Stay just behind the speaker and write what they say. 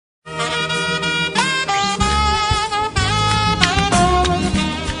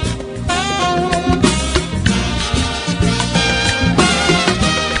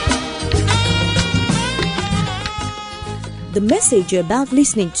The message you're about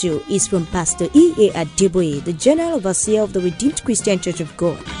listening to is from Pastor E.A. Adeboye, the General Overseer of the Redeemed Christian Church of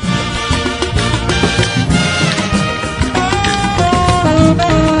God.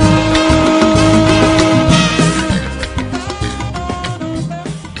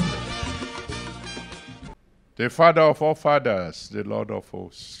 The Father of all fathers, the Lord of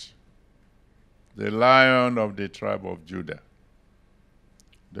hosts, the Lion of the tribe of Judah,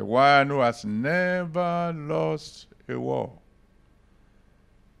 the one who has never lost a war.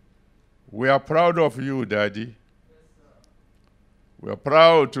 We are proud of you, Daddy. We are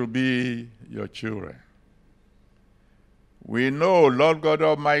proud to be your children. We know, Lord God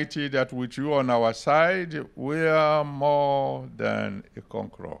Almighty, that with you on our side, we are more than a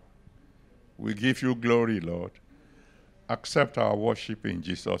conqueror. We give you glory, Lord. Accept our worship in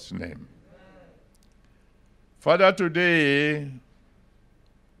Jesus' name. Father, today,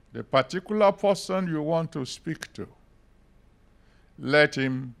 the particular person you want to speak to, let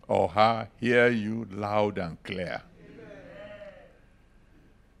him or her hear you loud and clear. Amen.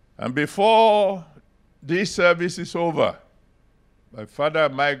 And before this service is over, my Father,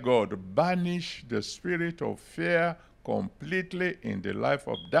 my God, banish the spirit of fear completely in the life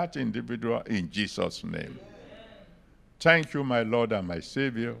of that individual in Jesus' name. Amen. Thank you, my Lord and my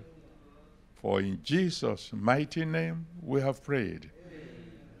Savior, for in Jesus' mighty name we have prayed.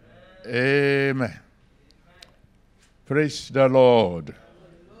 Amen. Amen. Praise the Lord.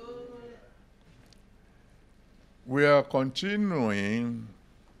 We are continuing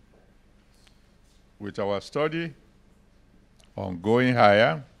with our study on going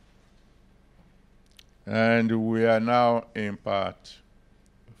higher, and we are now in part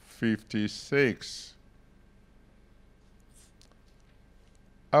 56.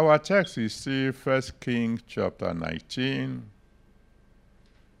 Our text is still 1 Kings chapter 19,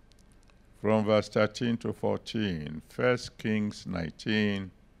 from verse 13 to 14. 1 Kings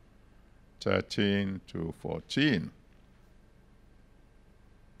 19, 13 to 14.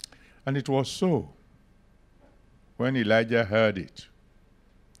 And it was so, when Elijah heard it,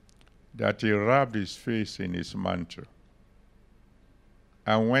 that he wrapped his face in his mantle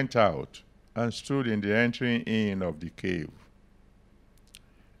and went out and stood in the entering in of the cave.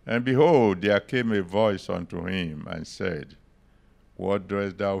 And behold, there came a voice unto him and said, What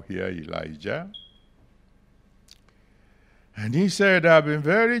doest thou here, Elijah? And he said, I have been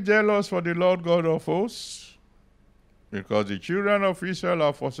very jealous for the Lord God of hosts, because the children of Israel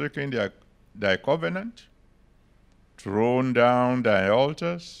have forsaken thy covenant, thrown down thy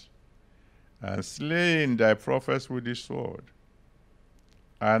altars, and slain thy prophets with the sword.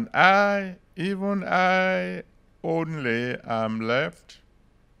 And I, even I only, am left,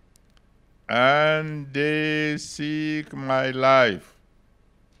 and they seek my life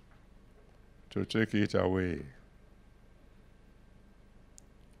to take it away.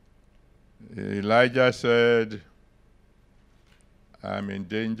 Elijah said, I'm in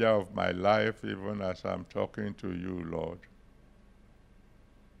danger of my life even as I'm talking to you, Lord.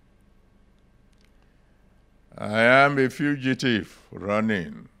 I am a fugitive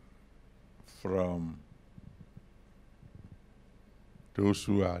running from those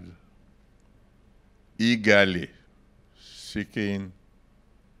who are eagerly seeking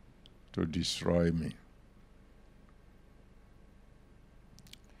to destroy me.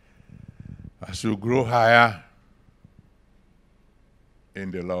 As you grow higher in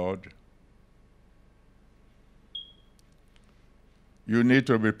the Lord, you need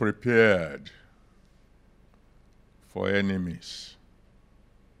to be prepared for enemies.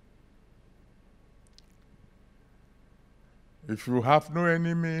 If you have no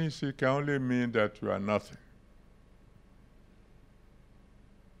enemies, it can only mean that you are nothing.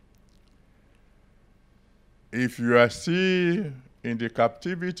 If you are still in the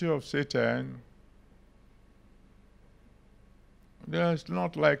captivity of Satan, there's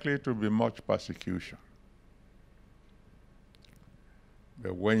not likely to be much persecution.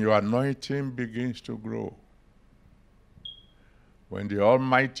 But when your anointing begins to grow, when the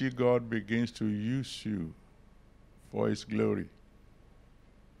Almighty God begins to use you for His glory,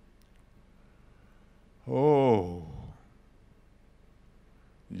 oh,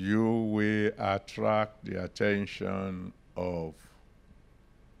 you will attract the attention of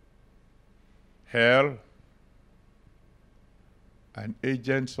hell and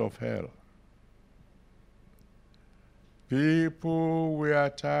agents of hell. People will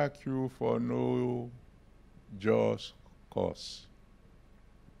attack you for no just cause.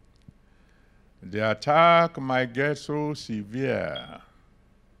 The attack might get so severe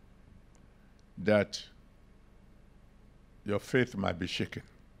that your faith might be shaken.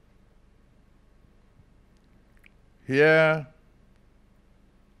 Here,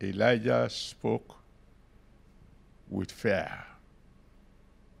 Elijah spoke with fear.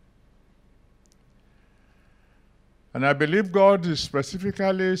 And I believe God is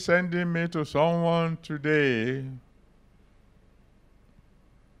specifically sending me to someone today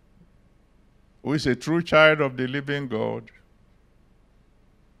who is a true child of the living God,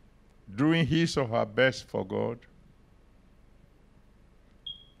 doing his or her best for God,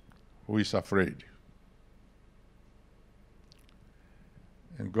 who is afraid.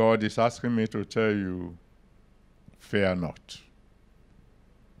 And God is asking me to tell you, fear not.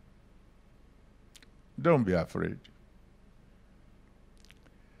 Don't be afraid.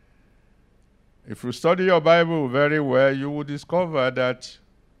 If you study your Bible very well, you will discover that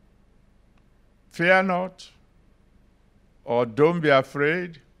fear not or don't be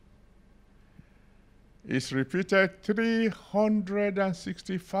afraid is repeated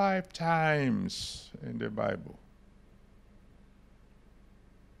 365 times in the Bible.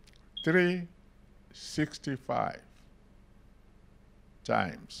 365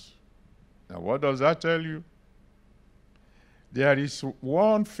 times. Now, what does that tell you? There is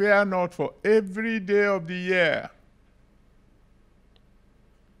one fear not for every day of the year.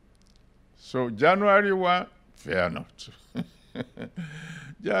 So January 1, fear not.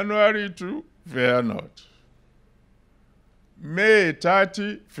 January 2, fear not. May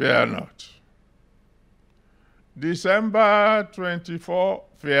 30, fear not. December 24,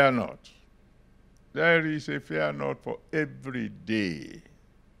 fear not. There is a fear not for every day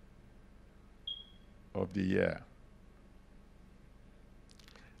of the year.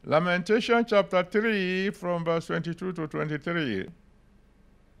 Lamentation chapter 3 from verse 22 to 23.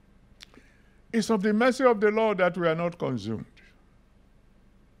 It's of the mercy of the Lord that we are not consumed.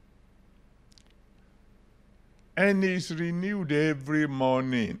 And it's renewed every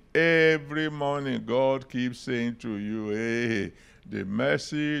morning. Every morning God keeps saying to you, hey, the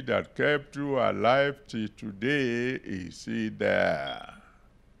mercy that kept you alive till today is see there.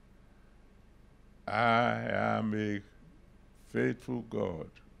 I am a faithful God.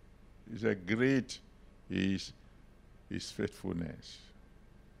 It's a great is his faithfulness.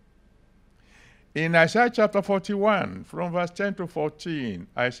 In Isaiah chapter 41, from verse 10 to 14,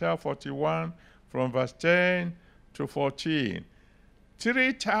 Isaiah 41, from verse 10 to 14,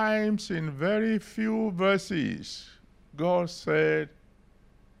 3 times in very few verses, God said,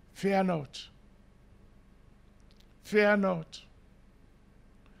 fear not, fear not,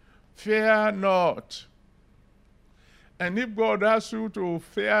 fear not. And if God asks you to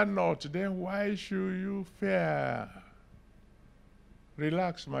fear not, then why should you fear?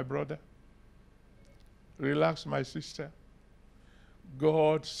 Relax, my brother. Relax, my sister.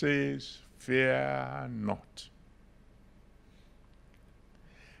 God says, fear not.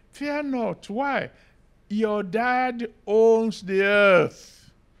 Fear not. Why? Your dad owns the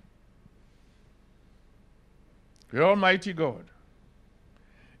earth. The Almighty God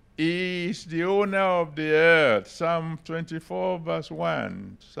is the owner of the earth. Psalm 24 verse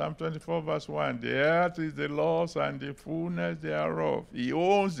 1. Psalm 24 verse 1. The earth is the Lord's and the fullness thereof. He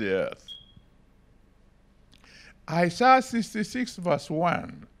owns the earth. Isaiah 66 verse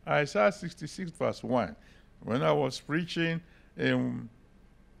 1. Isaiah 66 verse 1. When I was preaching in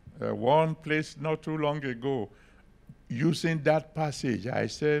one place not too long ago, using that passage, I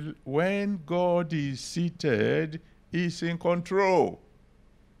said, when God is seated, he's in control.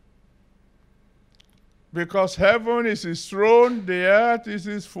 Because heaven is his throne, the earth is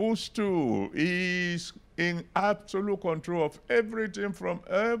his footstool. He is in absolute control of everything from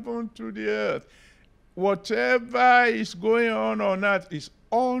heaven to the earth. Whatever is going on earth is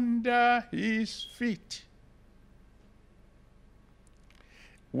under his feet.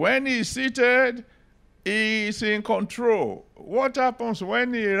 When he's seated, he is in control. What happens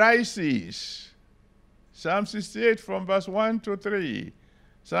when he rises? Psalm 68 from verse 1 to 3.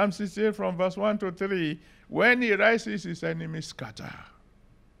 Psalm 68 from verse 1 to 3. When he rises, his enemies scatter.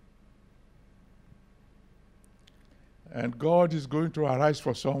 And God is going to arise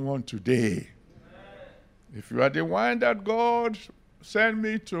for someone today. If you are the one that God sent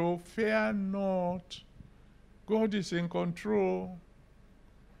me to, fear not. God is in control.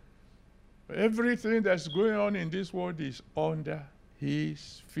 Everything that's going on in this world is under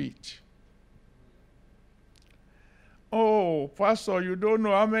his feet. Oh, Pastor, you don't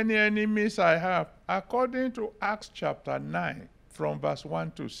know how many enemies I have. According to Acts chapter 9, from verse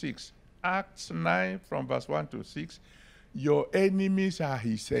 1 to 6, Acts 9, from verse 1 to 6, your enemies are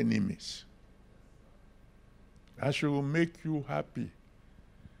his enemies. That should make you happy.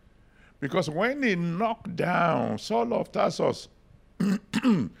 Because when he knocked down Saul of Tarsus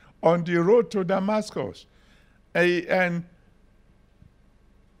on the road to Damascus, And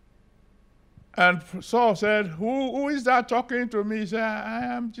Saul said, who is that talking to me? He said, I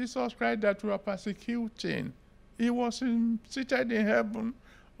am Jesus Christ that you are persecuting. He was seated in heaven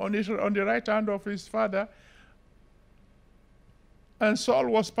on the right hand of his Father. And Saul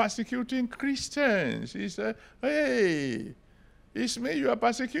was persecuting Christians. He said, hey, it's me you are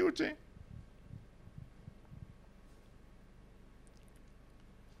persecuting.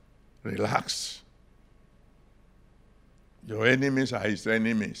 Relax. Your enemies are his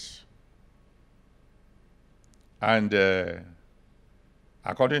enemies. And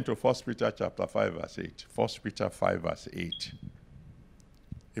according to 1 Peter chapter 5, verse 8, 1 Peter 5, verse 8,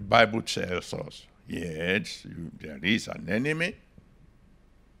 the Bible tells us, yes, there is an enemy,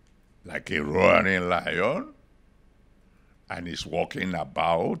 like a roaring lion, and is walking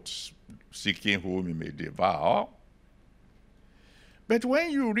about, seeking whom he may devour. But when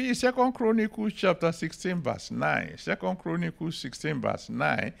you read 2 Chronicles chapter 16, verse 9, 2 Chronicles 16, verse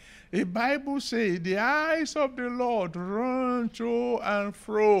 9, the Bible says, the eyes of the Lord run to and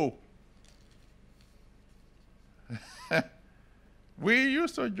fro. We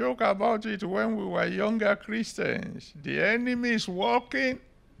used to joke about it when we were younger Christians. The enemy is walking.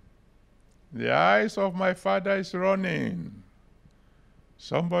 The eyes of my Father is running.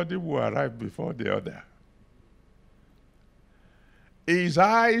 Somebody will arrive before the other. His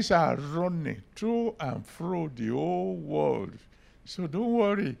eyes are running to and fro the whole world. So don't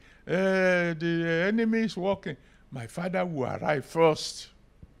worry. The enemy is walking. My Father will arrive first.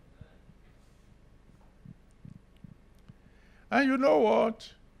 And you know what?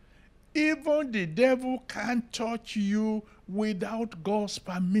 Even the devil can't touch you without God's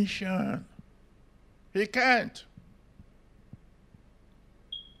permission. He can't.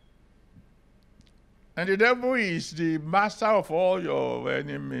 And the devil is the master of all your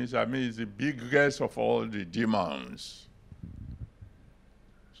enemies. I mean, he's the biggest of all the demons.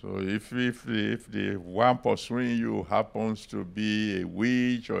 So if the one pursuing you happens to be a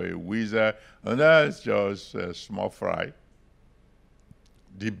witch or a wizard, and that's just a small fry.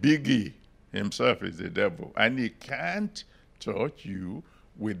 The biggie himself is the devil, and he can't touch you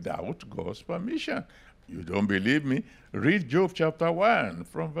without God's permission. You don't believe me? Read Job chapter 1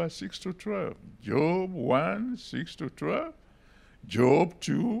 from verse 6 to 12. Job 1, 6 to 12. Job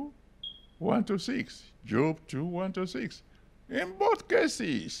 2, 1 to 6. Job 2, 1 to 6. In both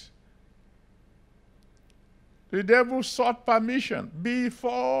cases, the devil sought permission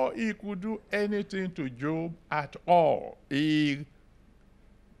before he could do anything to Job at all. He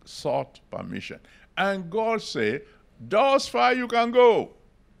sought permission. And God said, thus far you can go.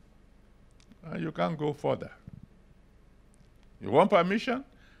 And you can't go further. You want permission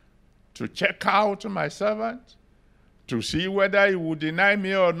to check out my servant, to see whether he will deny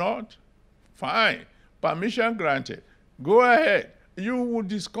me or not? Fine. Permission granted. Go ahead. You will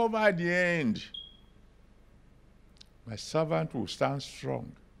discover at the end. My servant will stand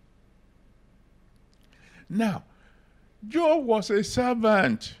strong. Now, Job was a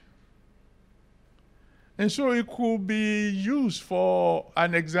servant. And so it could be used for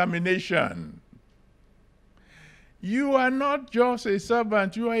an examination. You are not just a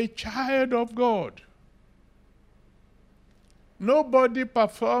servant, you are a child of God. Nobody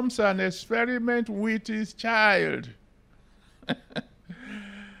performs an experiment with his child.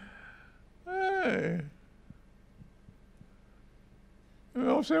 Hey.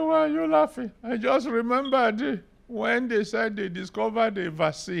 You say, why are you laughing? I just remembered when they said they discovered a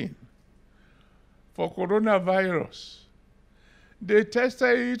vaccine for coronavirus. They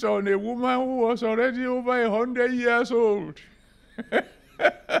tested it on a woman who was already over 100 years old.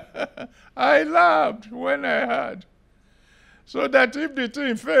 I laughed when I heard. So that if the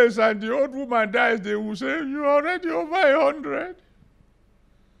thing fails and the old woman dies, they will say, you're already over 100.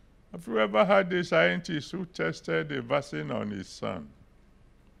 Have you ever heard a scientist who tested a vaccine on his son?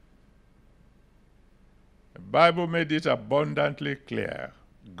 The Bible made it abundantly clear.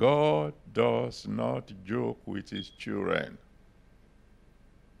 God does not joke with his children.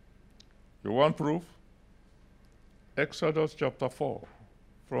 You want proof? Exodus chapter 4,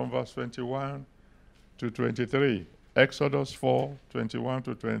 from verse 21 to 23. Exodus 4, 21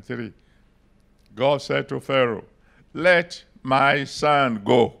 to 23. God said to Pharaoh, let my son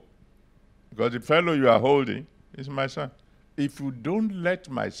go. Because the fellow you are holding is my son. If you don't let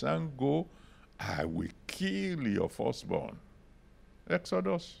my son go, I will kill your firstborn.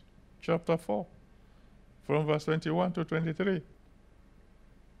 Exodus chapter 4, from verse 21 to 23.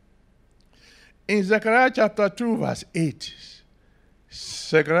 In Zechariah chapter 2, verse 8,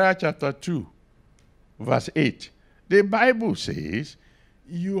 Zechariah chapter 2, verse 8, the Bible says,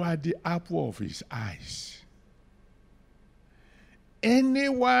 you are the apple of his eyes.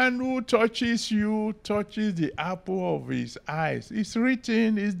 anyone who touches you touches the apple of his eyes. It's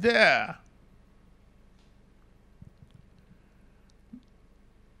written, it's there.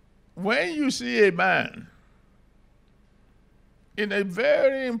 When you see a man in a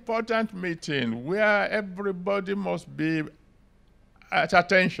very important meeting where everybody must be at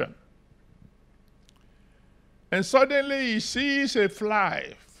attention, and suddenly he sees a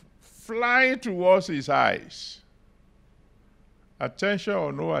fly flying towards his eyes, attention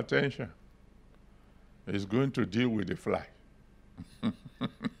or no attention, he's going to deal with the fly.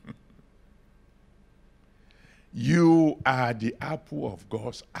 You are the apple of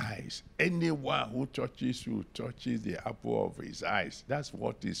God's eyes. Anyone who touches you touches the apple of his eyes. That's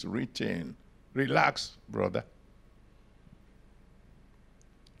what is written. Relax, brother.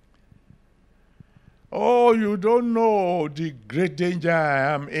 Oh, you don't know the great danger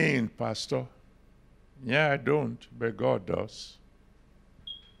I am in, Pastor. Yeah, I don't, but God does.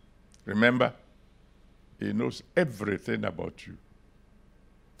 Remember, He knows everything about you,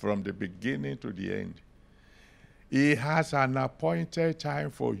 from the beginning to the end. He has an appointed time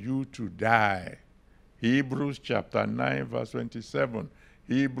for you to die. Hebrews chapter 9, verse 27.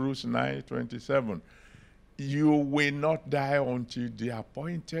 Hebrews 9, 27. You will not die until the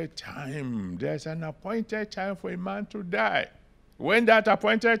appointed time. There's an appointed time for a man to die. When that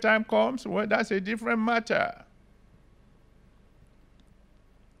appointed time comes, well, that's a different matter.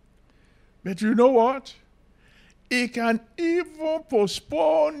 But you know what? He can even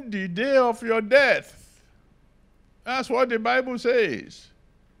postpone the day of your death. That's what the Bible says.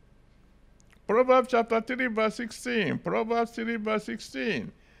 Proverbs chapter 3, verse 16. Proverbs 3, verse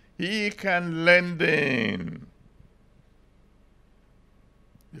 16. He can lengthen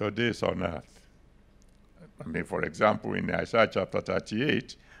your days on earth. I mean, for example, in Isaiah chapter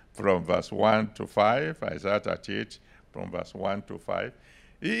 38, from verse 1 to 5, Isaiah 38, from verse 1 to 5,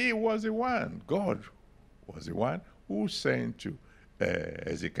 he was the one, God was the one who sent to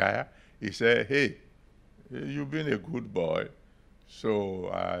Hezekiah. He said, hey, you've been a good boy, so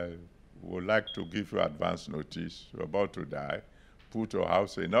I would like to give you advance notice. You're about to die. Put your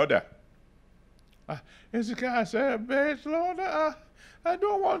house in order. Hezekiah said, but Lord, I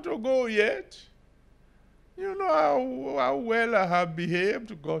don't want to go yet. You know how well I have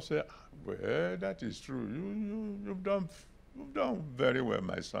behaved. God said, well, that is true. You've done very well,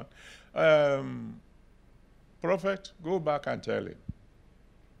 my son. Prophet, go back and tell him.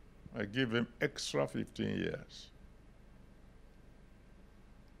 I give him extra 15 years.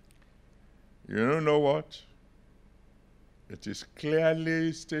 You don't know what? It is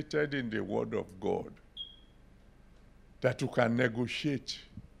clearly stated in the Word of God that you can negotiate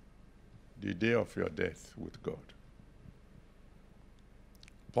the day of your death with God.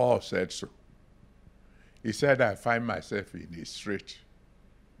 Paul said so. He said, I find myself in a strait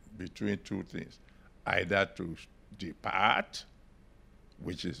between two things, either to depart,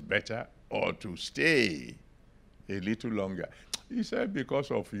 which is better, or to stay a little longer. He said,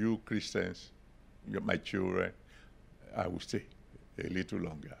 because of you Christians, you're my children, I will stay a little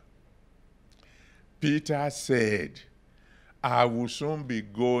longer. Peter said, I will soon be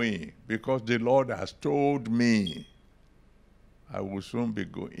going because the Lord has told me I will soon be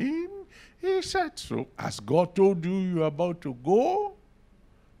going. He said so. As God told you you're about to go,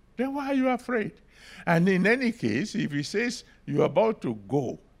 then why are you afraid? And in any case, if he says you're about to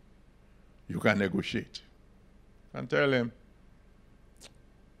go, you can negotiate. And tell him,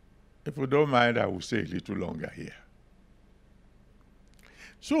 if you don't mind, I will stay a little longer here.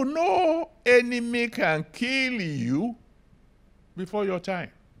 So no enemy can kill you before your time.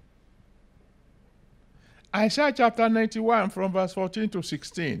 Isaiah chapter 91 from verse 14 to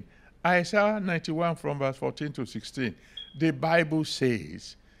 16. Isaiah 91 from verse 14 to 16. The Bible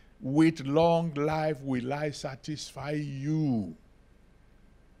says, with long life will I satisfy you.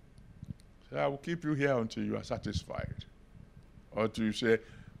 So I will keep you here until you are satisfied. Or until you say,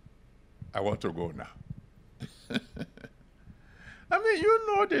 I want to go now. I mean, you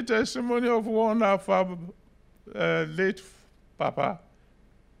know the testimony of one of our late Papa,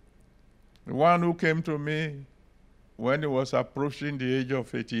 the one who came to me when he was approaching the age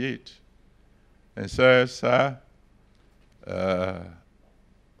of 88 and said, sir,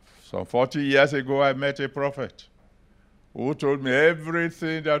 some 40 years ago I met a prophet who told me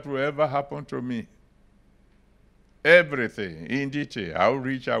everything that will ever happen to me. Everything, in detail, how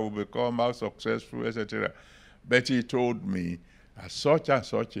rich I will become, how successful, etc. But he told me, at such and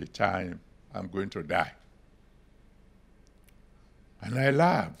such a time, I'm going to die. And I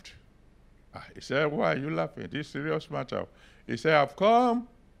laughed. He said, why are you laughing? This is a serious matter. He said, I've come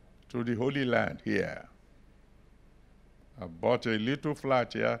to the Holy Land here. I bought a little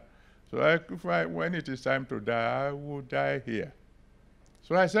flat here. So when it is time to die, I will die here.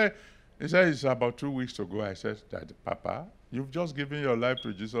 So I said, he said, it's about 2 weeks ago. I said, Dad, Papa, you've just given your life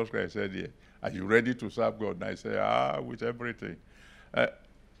to Jesus Christ. I said, yeah. Are you ready to serve God? And I said, with everything.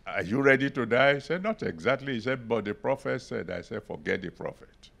 Are you ready to die? He said, not exactly. He said, but the prophet said. I said, forget the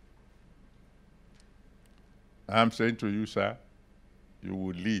prophet. I'm saying to you, sir, you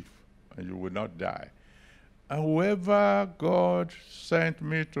will live and you will not die. And whoever God sent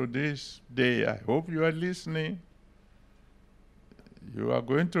me to this day, I hope you are listening. You are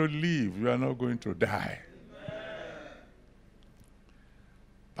going to live. You are not going to die. Amen.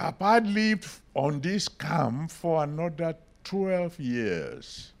 Papa lived on this camp for another 12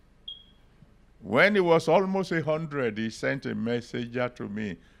 years. When he was almost 100, he sent a messenger to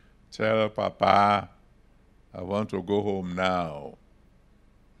me. Tell Papa, I want to go home now.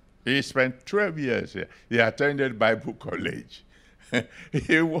 He spent 12 years here. He attended Bible college.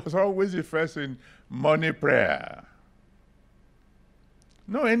 He was always the first in morning prayer.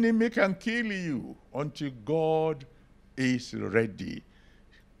 No enemy can kill you until God is ready.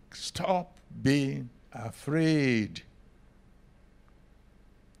 Stop being afraid.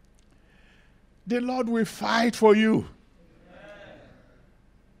 The Lord will fight for you.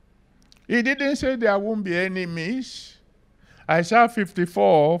 He didn't say there won't be enemies. Isaiah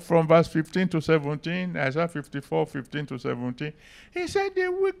 54 from verse 15 to 17, Isaiah 54, 15 to 17, he said they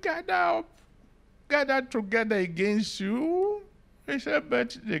will gather together against you. He said,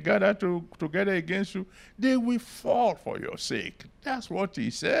 but they gather together against you, they will fall for your sake. That's what he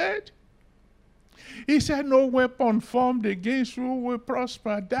said. He said, no weapon formed against you will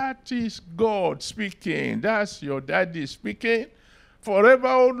prosper. That is God speaking. That's your daddy speaking. Forever,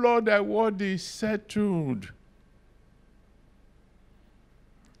 O Lord, thy word is settled.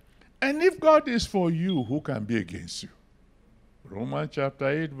 And if God is for you, who can be against you? Romans chapter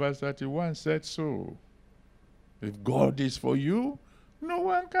 8, verse 31 said so. If God is for you, no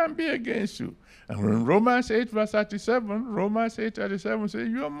one can be against you. And in Romans 8, verse 37, Romans 8, 37 says,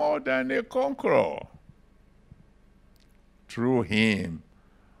 you're more than a conqueror through him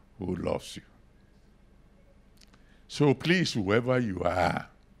who loves you. So please, whoever you are,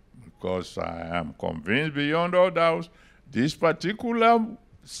 because I am convinced beyond all doubts, this particular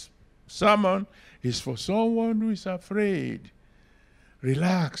sermon is for someone who is afraid.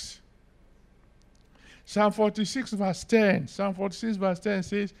 Relax. Psalm 46 verse 10. Psalm 46 verse 10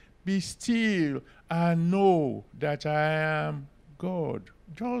 says, be still and know that I am God.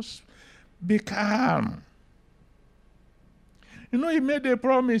 Just be calm. You know, he made a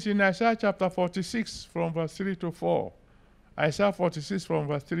promise in Isaiah chapter 46 from verse 3 to 4. Isaiah 46 from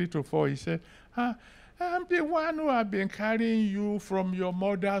verse 3 to 4, he said, I'm the one who have been carrying you from your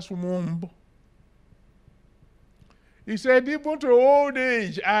mother's womb. He said, even to old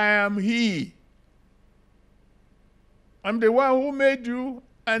age, I am he. I'm the one who made you,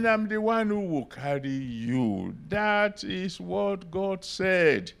 and I'm the one who will carry you. That is what God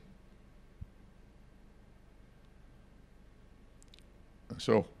said.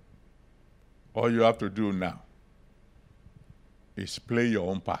 So, all you have to do now is play your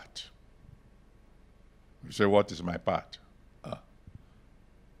own part. You say, what is my part?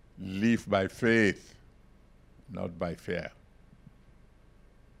 Live by faith, not by fear.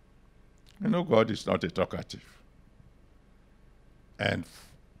 You know, God is not a talkative. And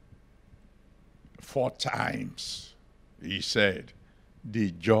 4 times he said,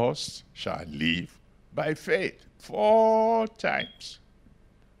 the just shall live by faith. 4 times.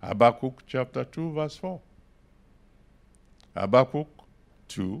 Habakkuk chapter 2 verse 4. Habakkuk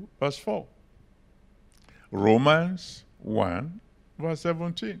 2 verse 4. Romans 1 verse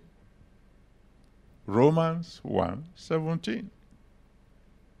 17. Romans 1 17.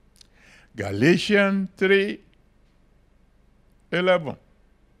 Galatians 3 11.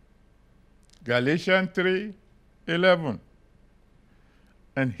 Galatians 3 11.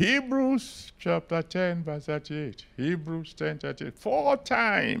 And Hebrews chapter 10 verse 38. Hebrews 10 38. 4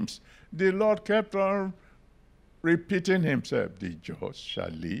 times the Lord kept on repeating himself. The just shall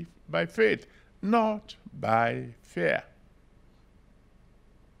live by faith, not by fear.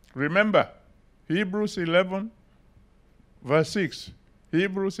 Remember, Hebrews 11 verse 6.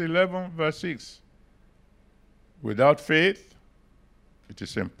 Hebrews 11 verse 6. Without faith, it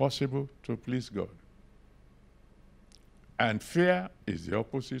is impossible to please God. And fear is the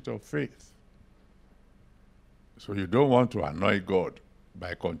opposite of faith. So you don't want to annoy God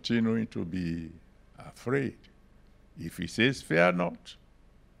by continuing to be afraid. If he says, fear not,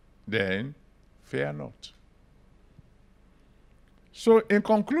 then fear not. So in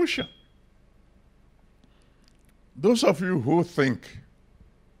conclusion, Those of you who think,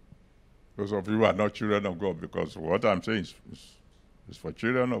 those of you who are not children of God, because what I'm saying is for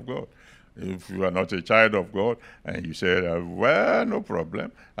children of God. If you are not a child of God and you say, well, no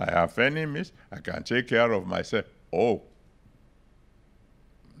problem, I have enemies, I can take care of myself. Oh,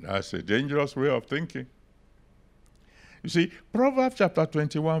 that's a dangerous way of thinking. You see, Proverbs chapter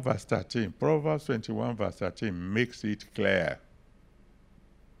 21 verse 13, Proverbs 21 verse 13 makes it clear.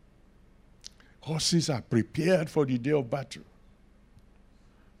 Horses are prepared for the day of battle,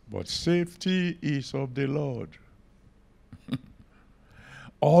 but safety is of the Lord.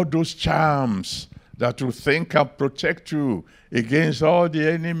 All those charms that will think can protect you against all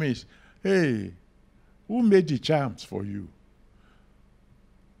the enemies. Hey, who made the charms for you?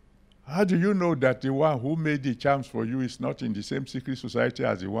 How do you know that the one who made the charms for you is not in the same secret society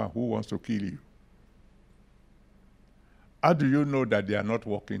as the one who wants to kill you? How do you know that they are not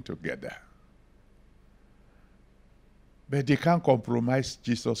working together? But they can't compromise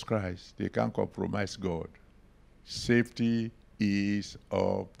Jesus Christ. They can't compromise God. Safety is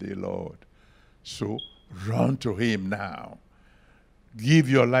of the Lord. So run to him now. Give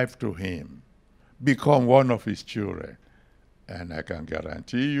your life to him. Become one of his children. And I can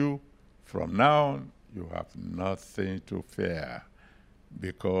guarantee you, from now on, you have nothing to fear,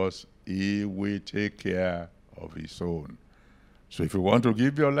 because he will take care of his own. So if you want to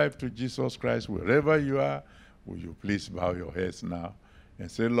give your life to Jesus Christ, wherever you are, will you please bow your heads now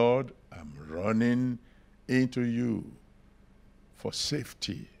and say, Lord, I'm running into you for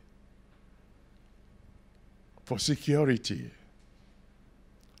safety, for security,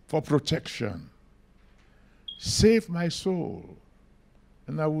 for protection. Save my soul,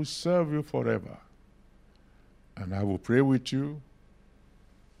 and I will serve you forever. And I will pray with you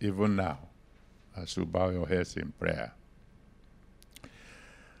even now as you bow your heads in prayer.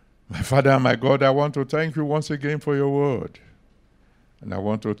 My Father and my God, I want to thank you once again for your word. And I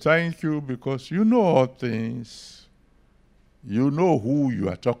want to thank you because you know all things. You know who you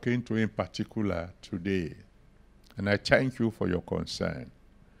are talking to in particular today. And I thank you for your concern.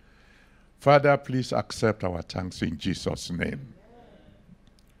 Father, please accept our thanks in Jesus' name.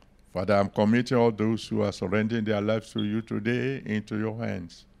 Father, I'm committing all those who are surrendering their lives to you today into your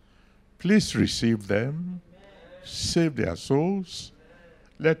hands. Please receive them. Save their souls.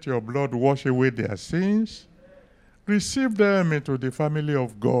 Let your blood wash away their sins. Receive them into the family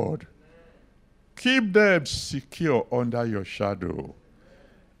of God. Keep them secure under your shadow.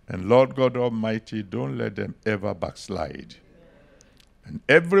 And Lord God Almighty, don't let them ever backslide. And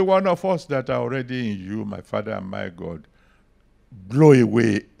every one of us that are already in you, my Father and my God, blow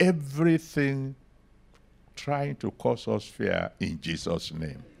away everything trying to cause us fear in Jesus'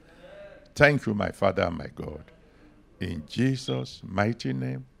 name. Thank you, my Father and my God. In Jesus' mighty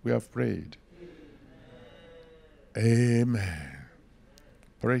name, we have prayed. Amen.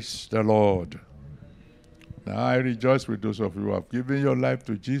 Praise the Lord. Now I rejoice with those of you who have given your life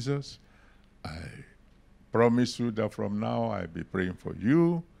to Jesus. I promise you that from now I'll be praying for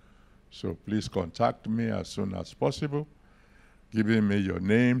you. So please contact me as soon as possible, giving me your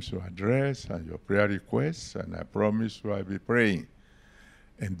names, your address, and your prayer requests, and I promise you I'll be praying.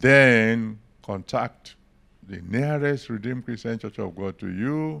 And then contact the nearest Redeemed Christian Church of God to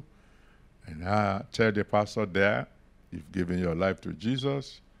you, and tell the pastor there you've given your life to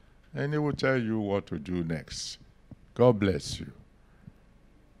Jesus, and he will tell you what to do next. God bless you.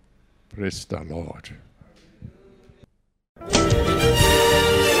 Praise the Lord.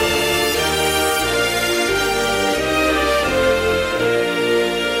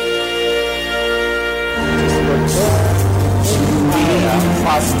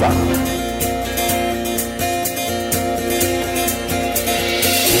 Faster.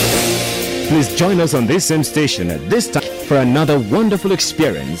 Please join us on this same station at this time for another wonderful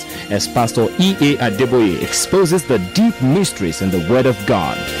experience as Pastor E.A. Adeboye exposes the deep mysteries in the Word of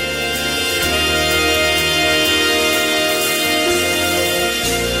God.